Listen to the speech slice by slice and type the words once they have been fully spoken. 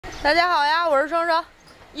大家好呀，我是双双。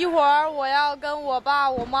一会儿我要跟我爸、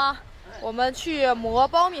我妈，我们去磨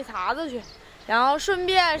苞米碴子去，然后顺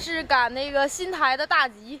便是赶那个新台的大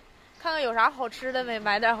集，看看有啥好吃的没，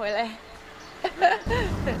买点回来。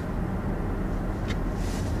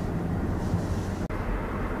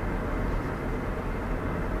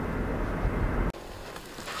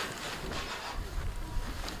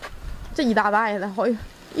这一大袋子，好像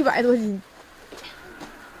100多斤。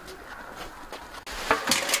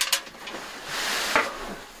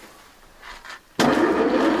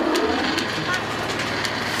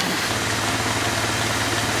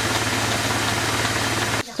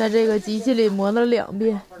在这个机器里磨了2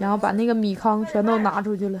遍，然后把那个米糠全都拿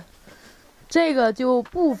出去了。这个就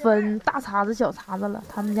不分大碴子、小碴子了，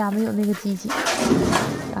他们家没有那个机器。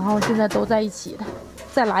然后现在都在一起的，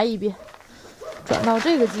再来一遍，转到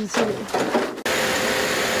这个机器里。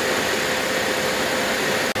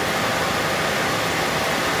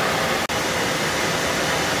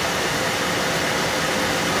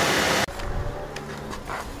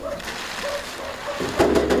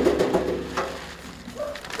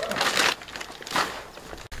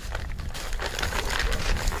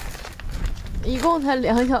一共才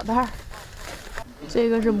2小袋儿，这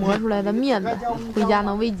个是磨出来的面子，回家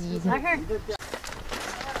能喂鸡去。完事儿。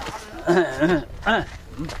粉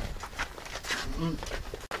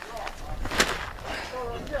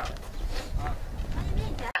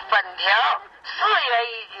条4元1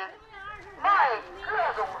斤，卖各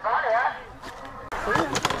种杂粮。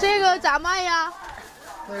这个咋卖呀？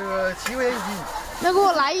那个7块钱1斤。那给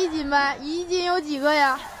我来1斤呗，1斤有几个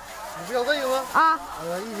呀？你不要这个吗？啊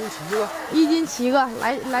1斤7个。1斤7个，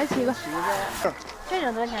来7个。这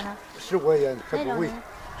种多少钱呢？15块钱，还不贵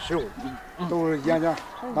，15，都是一样价，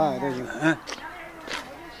那都行。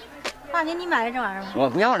大姐，你买的这玩意儿吗？我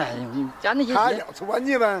不要了，你家那些他想穿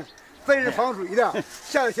去呗，这是防水的，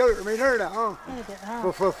下点小雨没事的啊。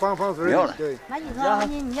防水。不要了。对。买几双？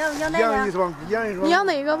你要那一样个？一双，一样一双。你要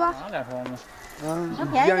哪个吧？拿2双吧。能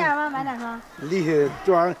便宜点吗？买2双。厉害，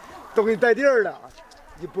这玩意儿都给你带地儿的，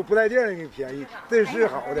你不带地儿给你便宜，这是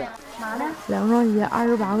好的。嘛呢2双鞋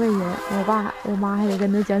28块钱，我爸我妈还得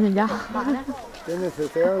跟他讲价。真的是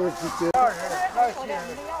谁要是这20的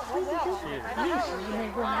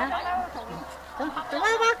，70。走吧。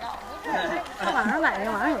上网上买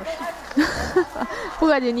的，网上有市。不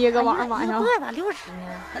搁劲，你也搁网上买上。这咋60呢？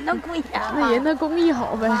那贵呀！那人的工艺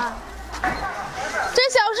好呗。这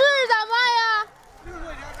小柿咋卖呀？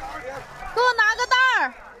给我拿个袋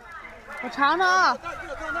儿，我尝尝啊，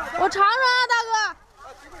我尝尝啊，大哥。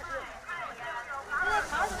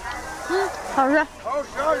好吃。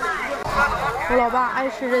我老爸爱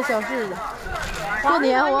吃这小柿子，过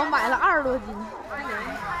年我买了20多斤。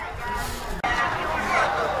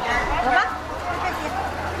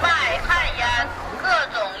卖旱烟，各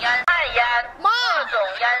种烟，旱烟，各种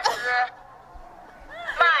烟丝，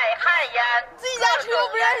卖旱烟。自己家车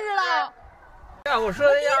不认识了？呀，我说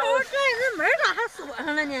的呀，这门咋还锁上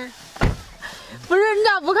了呢？不是，你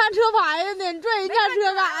咋不看车牌子呢？你拽人家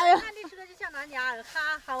车干啥呀？看这车就像咱家的，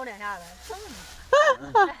咔薅我2下子，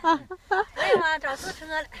哎呀妈，找错车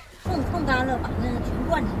了，碰干了，把那个全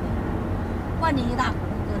灌进去，灌进一大壶，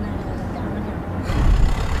搁那个凉的地儿。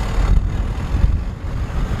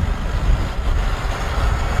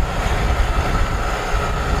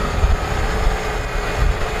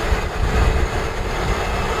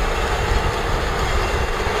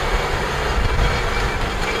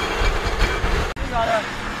咋的？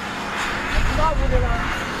不大屋的了？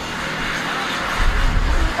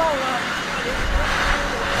到了。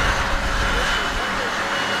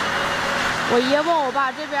我爷问我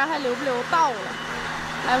爸这边还留不留道了，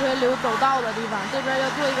来回留走道的地方，这边要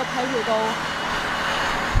做一个排水沟。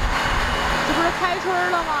这不是开春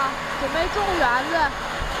了吗？准备种园子。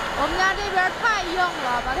我们家这边太硬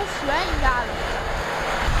了，把它旋一下子。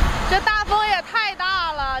这大风也太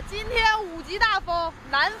大了，今天5级大风，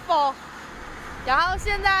南风，然后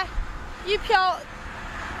现在一飘。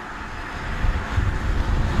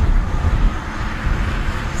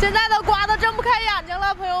现在都刮得睁不开眼睛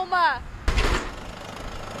了，朋友们。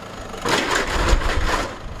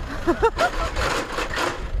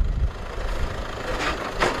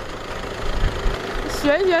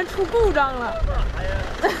旋出故障了，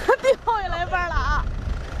掉下来半拉。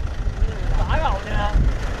咋搞的？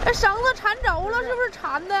这绳子缠轴了，是不是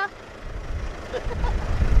缠的？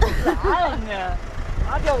啥人呢？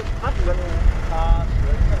他掉，他折呢？他折。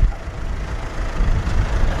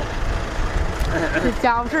这家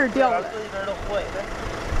伙事儿掉了。这一根都坏了。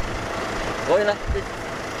过去了，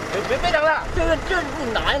别整了，这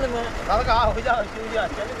你拿下来吗？拿它干啥？回家休息啊，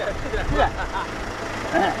闲着点，吃点。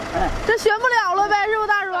这旋不了了呗，是不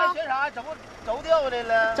大叔？啥？轴掉来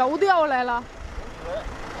了。轴掉来了。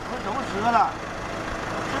轴折了。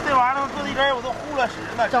这玩意儿坐这根我都护了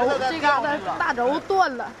10了。轴这嘎达大轴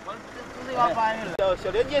断了。完这嘎翻下来了。小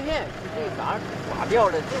连接线，这个啥刮掉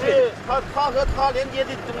了？对，它和它连接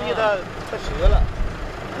的东西它折了。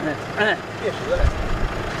别折了。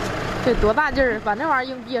这多大劲儿，把那玩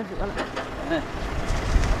意儿硬别折了。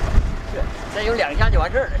再有2下就完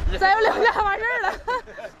事儿了。再有2下完事儿了。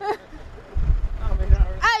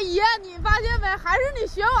哎爷，你发现没？还是你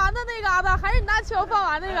旋完的那嘎达，还是你拿锹放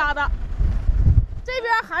完那嘎达，这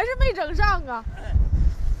边还是没整上啊。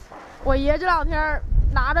我爷这2天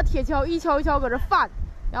拿着铁锹一锹一锹搁这翻，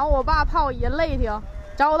然后我爸怕我爷累挺，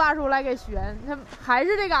找我大叔来给旋，他还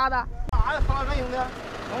是这嘎达。哪呀？发啥兄弟？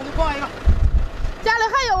我就挂一个。家里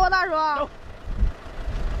还有啊，大叔。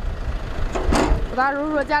我大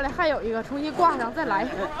叔说家里还有一个，重新挂上再来。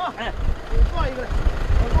挂一个，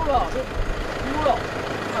我够了，丢了。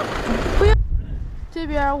不行，这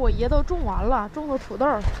边我爷都种完了，种的土豆，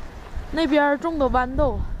那边种的豌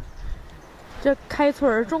豆，这开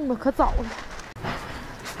春种的可早了。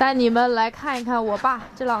带你们来看一看我爸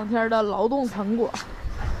这2天的劳动成果。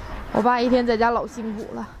我爸一天在家老辛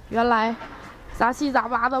苦了，原来杂七杂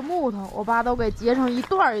八的木头，我爸都给截成一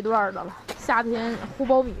段一段的了，夏天烀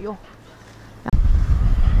苞米用。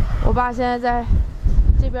我爸现在在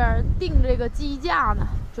这边定这个鸡架呢，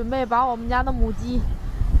准备把我们家的母鸡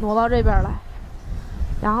挪到这边来，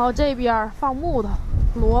然后这边放木头，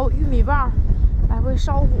摞玉米棒，来回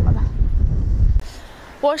烧火的。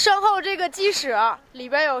我身后这个鸡舍里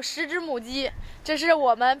边有10只母鸡，这是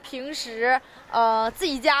我们平时自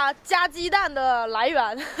己家加鸡蛋的来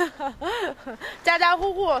源，家家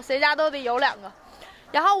户户谁家都得有2个。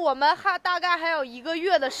然后我们大概还有1个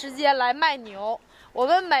月的时间来卖牛。我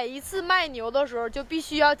们每一次卖牛的时候，就必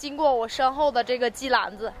须要经过我身后的这个鸡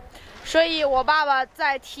篮子，所以我爸爸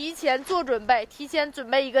在提前做准备，提前准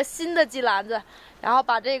备一个新的鸡篮子，然后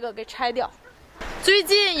把这个给拆掉。最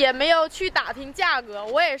近也没有去打听价格，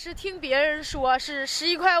我也是听别人说是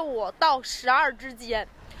11.5块到12之间，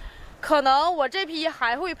可能我这批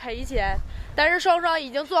还会赔钱，但是双双已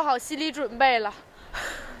经做好心理准备了。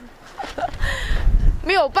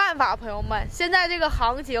没有办法，朋友们，现在这个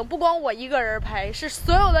行情不光我一个人赔，是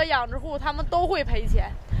所有的养殖户他们都会赔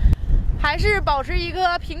钱，还是保持一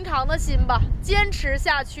个平常的心吧，坚持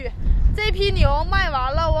下去。这批牛卖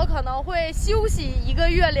完了，我可能会休息1个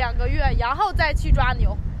月、2个月，然后再去抓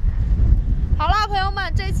牛。好啦，朋友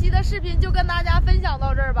们，这期的视频就跟大家分享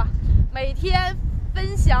到这儿吧。每天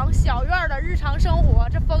分享小院的日常生活，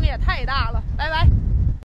这风也太大了，拜拜。